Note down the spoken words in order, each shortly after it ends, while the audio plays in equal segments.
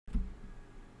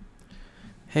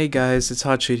Hey guys, it's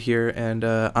Hotshot here, and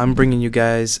I'm bringing you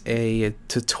guys a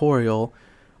tutorial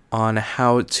on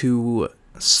how to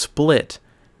split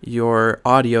your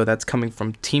audio that's coming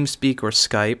from Teamspeak or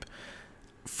Skype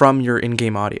from your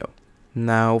in-game audio.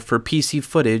 Now, for PC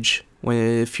footage,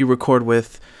 if you record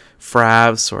with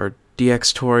FRAPS or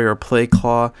Dxtory or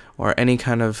Playclaw or any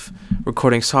kind of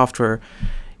recording software,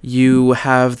 you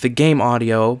have the game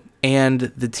audio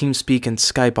and the Teamspeak and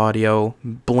Skype audio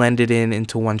blended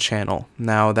into one channel.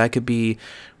 Now, that could be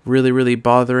really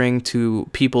bothering to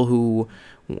people who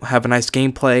have a nice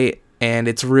gameplay and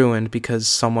it's ruined because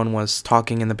someone was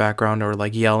talking in the background or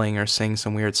like yelling or saying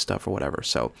some weird stuff or whatever.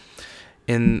 So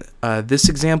in this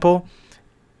example,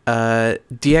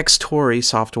 Dxtory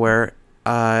software,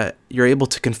 you're able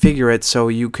to configure it so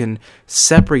you can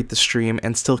separate the stream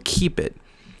and still keep it.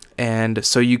 And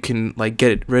so you can like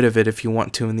get rid of it if you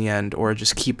want to in the end, or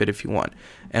just keep it if you want.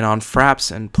 And on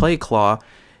FRAPS and Playclaw,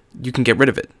 you can get rid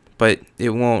of it, but it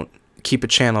won't keep a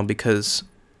channel because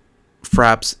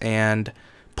FRAPS and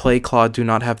Playclaw do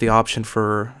not have the option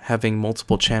for having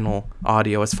multiple channel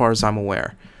audio as far as I'm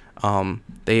aware.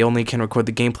 They only can record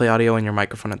the gameplay audio and your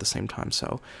microphone at the same time.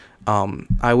 So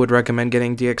I would recommend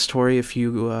getting Dxtory if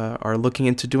you are looking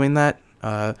into doing that.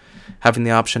 Having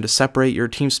the option to separate your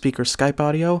Teamspeak or Skype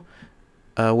audio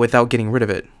without getting rid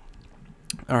of it.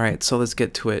 Alright, so let's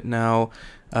get to it. Now,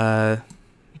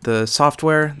 the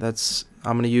software that's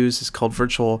I'm going to use is called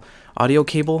Virtual Audio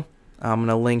Cable. I'm going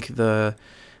to link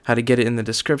how to get it in the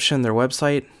description, their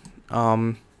website.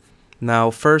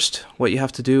 Now, first, what you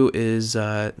have to do is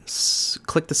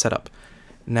click the setup.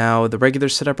 Now, the regular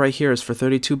setup right here is for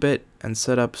 32-bit, and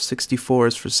setup 64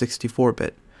 is for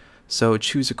 64-bit. So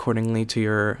choose accordingly to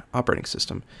your operating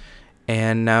system.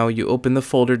 And now you open the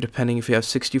folder depending if you have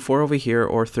 64 over here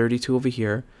or 32 over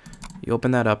here. You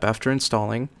open that up after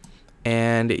installing,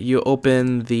 and you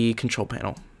open the control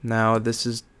panel. Now this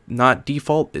is not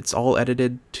default, it's all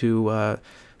edited to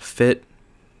fit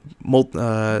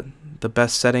the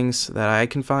best settings that I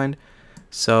can find.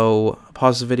 So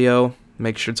pause the video,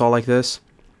 make sure it's all like this.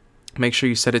 Make sure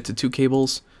you set it to 2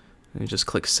 cables, and you just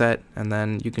click set, and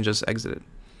then you can just exit it.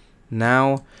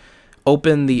 Now,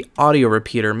 open the audio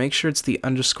repeater. Make sure it's the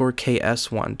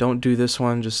 _KS one. Don't do this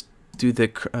one. Just do the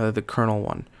kernel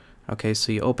one. Okay,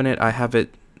 so you open it. I have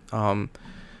it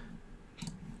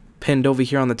pinned over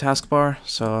here on the taskbar.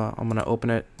 So I'm gonna open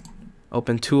it.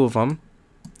 Open 2 of them.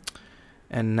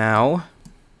 And now,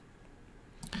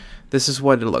 this is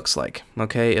what it looks like.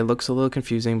 Okay, it looks a little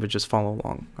confusing, but just follow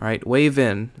along. All right, wave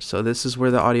in. So this is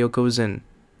where the audio goes in.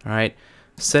 All right,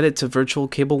 set it to virtual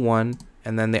cable 1.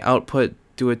 And then the output,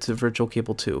 do it to virtual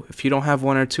cable 2. If you don't have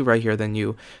 1 or 2 right here, then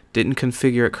you didn't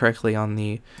configure it correctly on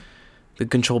the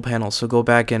control panel. So go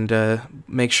back and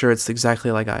make sure it's exactly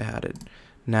like I had it.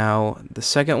 Now, the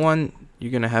second one,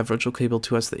 you're going to have virtual cable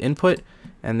 2 as the input,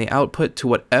 and the output to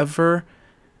whatever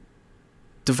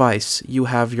device you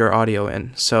have your audio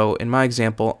in. So in my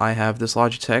example, I have this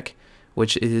Logitech,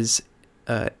 which is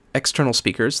external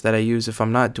speakers that I use if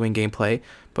I'm not doing gameplay,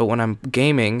 but when I'm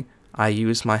gaming, I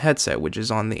use my headset, which is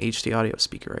on the HD audio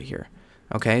speaker right here.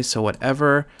 Okay, so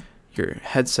whatever your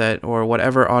headset or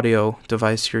whatever audio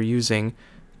device you're using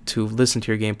to listen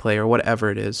to your gameplay or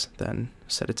whatever it is, then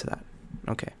set it to that.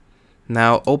 Okay,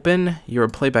 now open your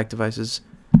playback devices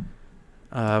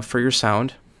for your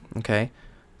sound. Okay,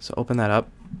 so open that up,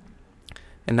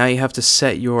 and now you have to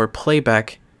set your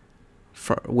playback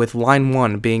with line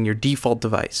 1 being your default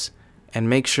device. And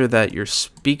make sure that your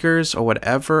speakers or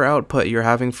whatever output you're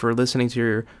having for listening to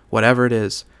your whatever it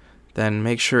is, then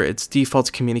make sure it's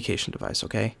default communication device,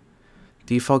 okay?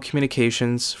 Default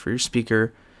communications for your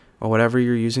speaker or whatever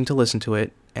you're using to listen to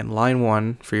it, and line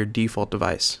 1 for your default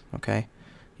device, okay?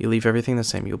 You leave everything the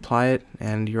same. You apply it,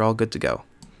 and you're all good to go,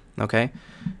 okay?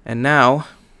 And now,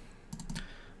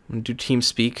 I'm going to do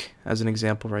Teamspeak as an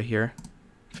example right here,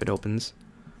 if it opens,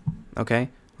 okay?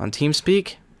 On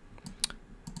Teamspeak,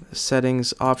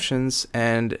 settings, options,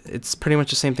 and it's pretty much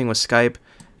the same thing with Skype.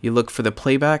 You look for the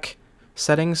playback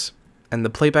settings and the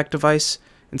playback device.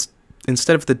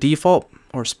 Instead of the default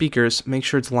or speakers, make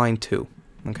sure it's line 2.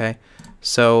 Okay,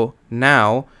 so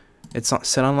now it's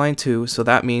set on line 2, so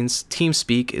that means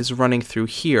Teamspeak is running through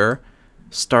here,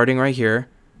 starting right here,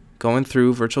 going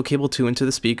through virtual cable 2 into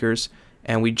the speakers,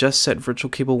 and we just set virtual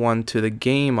cable 1 to the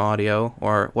game audio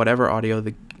or whatever audio,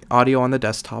 the audio on the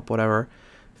desktop, whatever,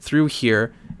 through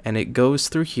here, and it goes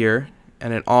through here,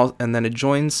 and then it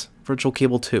joins virtual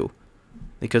cable 2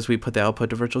 because we put the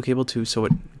output to virtual cable 2, so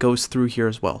it goes through here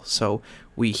as well. So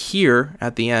we hear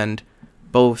at the end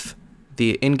both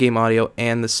the in-game audio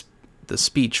and the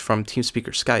speech from Teamspeak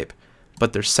or Skype,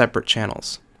 but they're separate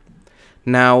channels.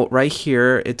 Now, right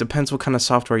here, it depends what kind of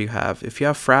software you have. If you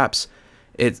have FRAPS,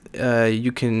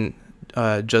 you can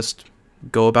just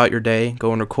go about your day,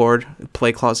 go and record.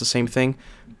 Playclaw is the same thing,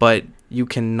 but you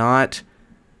cannot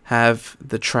have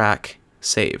the track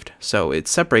saved. So it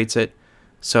separates it,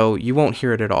 so you won't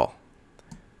hear it at all.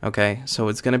 Okay, so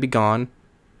it's going to be gone,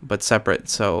 but separate.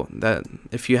 So that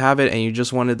if you have it and you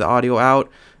just wanted the audio out,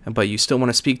 but you still want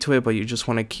to speak to it, but you just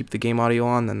want to keep the game audio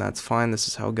on, then that's fine. This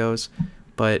is how it goes.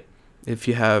 But if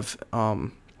you have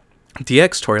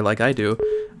Dxtory like I do,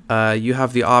 you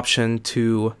have the option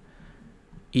to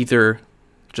either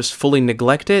just fully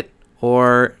neglect it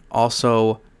or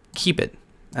also keep it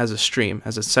as a stream,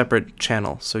 as a separate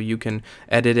channel, so you can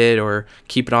edit it or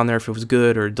keep it on there if it was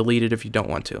good, or delete it if you don't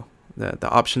want to. The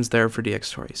option's there for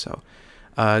Dxtory. So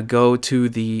go to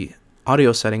the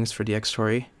audio settings for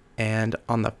Dxtory, and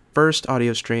on the first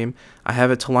audio stream, I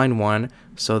have it to line 1,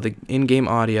 so the in-game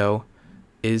audio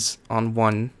is on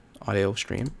one audio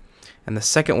stream, and the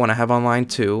second one I have on line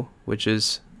 2, which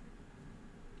is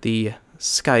the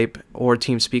Skype or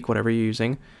Teamspeak, whatever you're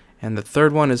using, and the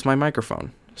third one is my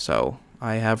microphone. So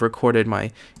I have recorded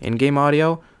my in-game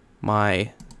audio,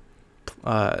 my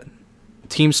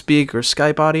Teamspeak or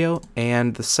Skype audio,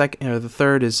 and the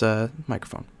third is a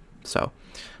microphone. So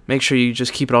make sure you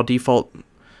just keep it all default,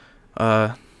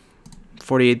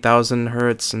 48,000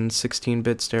 hertz and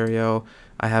 16-bit stereo.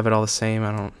 I have it all the same.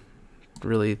 I don't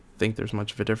really think there's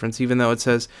much of a difference, even though it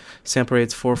says sample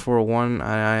rate's 441.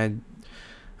 I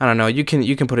don't know. You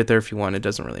can put it there if you want. It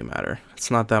doesn't really matter.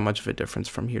 It's not that much of a difference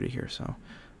from here to here. So,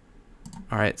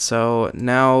 all right. So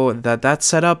now that that's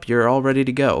set up, you're all ready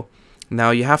to go. Now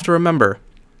you have to remember,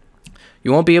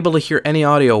 you won't be able to hear any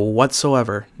audio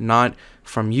whatsoever. Not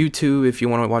from YouTube if you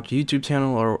want to watch a YouTube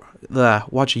channel, or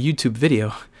watch a YouTube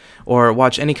video, or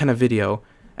watch any kind of video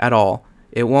at all.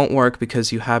 It won't work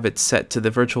because you have it set to the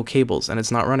virtual cables and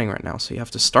it's not running right now. So you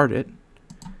have to start it.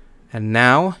 And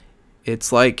now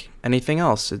it's like anything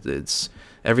else.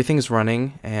 Everything's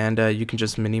running, and you can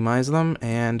just minimize them,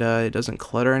 and it doesn't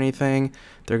clutter anything.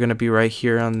 They're going to be right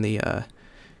here on the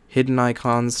hidden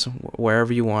icons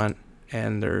wherever you want,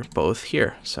 and they're both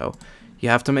here. So you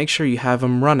have to make sure you have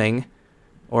them running,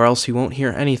 or else you won't hear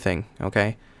anything,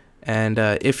 okay? And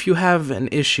if you have an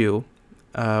issue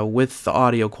with the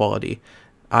audio quality,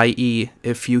 i.e.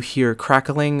 if you hear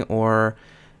crackling or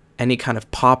any kind of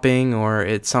popping, or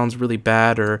it sounds really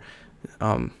bad, or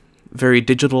very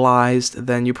digitalized,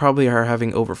 then you probably are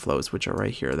having overflows, which are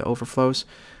right here, the overflows.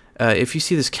 If you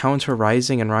see this counter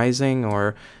rising and rising,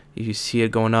 or you see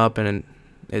it going up and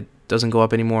it doesn't go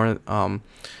up anymore,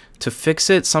 to fix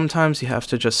it, sometimes you have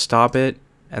to just stop it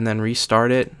and then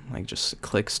restart it, like just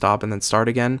click stop and then start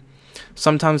again.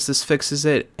 Sometimes this fixes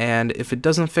it, and if it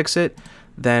doesn't fix it,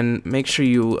 then make sure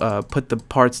you put the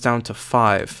parts down to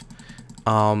 5.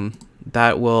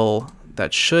 That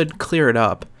should clear it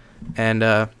up.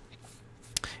 And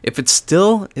if it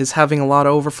still is having a lot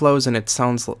of overflows and it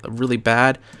sounds really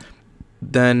bad,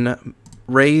 then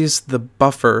raise the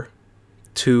buffer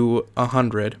to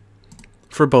 100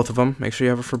 for both of them. Make sure you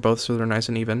have it for both so they're nice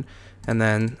and even, and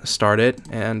then start it,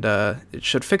 and it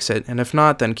should fix it. And if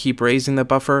not, then keep raising the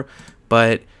buffer.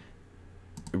 But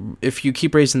if you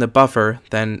keep raising the buffer,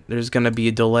 then there's going to be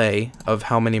a delay of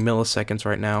how many milliseconds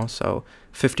right now. So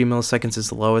 50 milliseconds is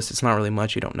the lowest. It's not really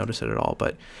much. You don't notice it at all.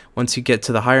 But once you get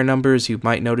to the higher numbers, you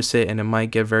might notice it, and it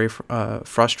might get very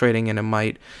frustrating, and it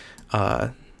might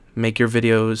make your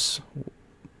videos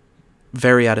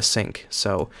very out of sync.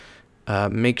 So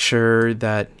make sure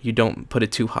that you don't put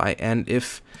it too high. And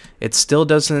if it still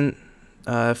doesn't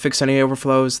fix any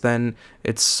overflows, then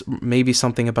it's maybe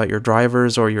something about your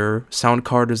drivers, or your sound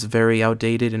card is very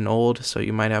outdated and old, so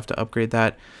you might have to upgrade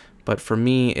that. But for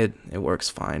me, it works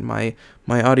fine. My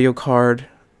audio card,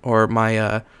 or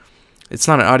my it's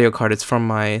not an audio card, it's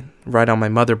from right on my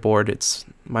motherboard.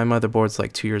 My motherboard's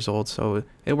like 2 years old, so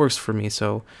it works for me.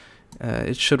 So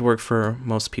it should work for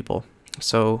most people.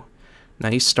 So now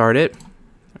you start it,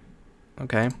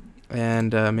 okay,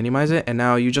 and minimize it, and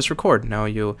now you just record. Now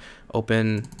you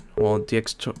open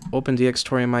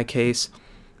Dxtory in my case,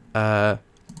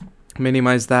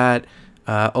 minimize that,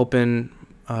 open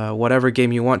whatever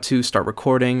game you want to, start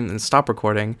recording, and stop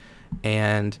recording.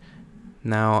 And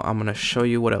now I'm going to show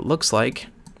you what it looks like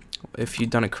if you've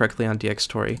done it correctly on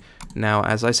Dxtory. Now,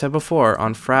 as I said before,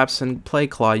 on FRAPS and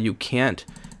Playclaw, you can't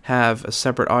have a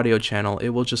separate audio channel. It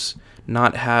will just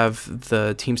not have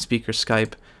the Teamspeak or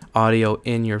Skype audio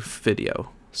in your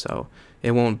video, so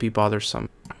it won't be bothersome.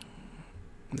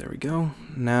 There we go.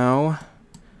 Now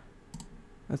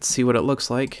let's see what it looks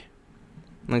like.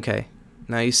 Okay,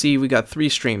 now you see we got 3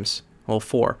 streams, well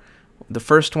 4. The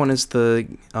first one is the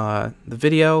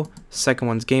video, second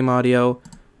one's game audio,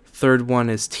 third one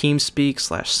is Teamspeak /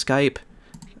 Skype,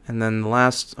 and then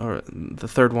the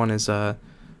third one is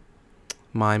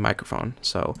my microphone.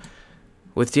 So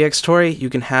with Dxtory, you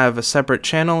can have a separate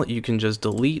channel. You can just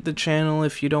delete the channel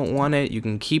if you don't want it. You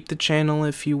can keep the channel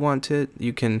if you want it.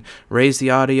 You can raise the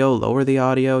audio, lower the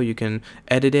audio. You can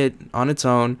edit it on its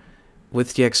own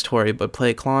with Dxtory. But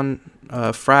Playclaw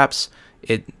FRAPS,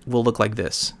 it will look like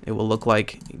this. It will look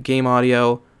like game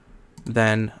audio,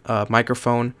 then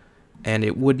microphone, and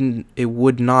it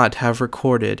would not have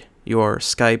recorded your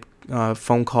Skype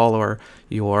phone call or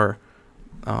your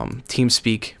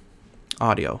Teamspeak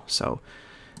audio. So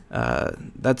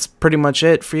that's pretty much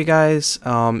it for you guys.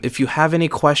 If you have any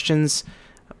questions,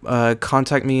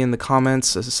 contact me in the comments.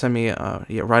 Send me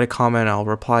write a comment. I'll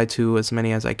reply to as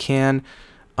many as I can.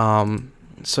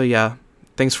 So yeah,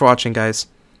 thanks for watching, guys.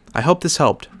 I hope this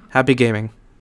helped. Happy gaming.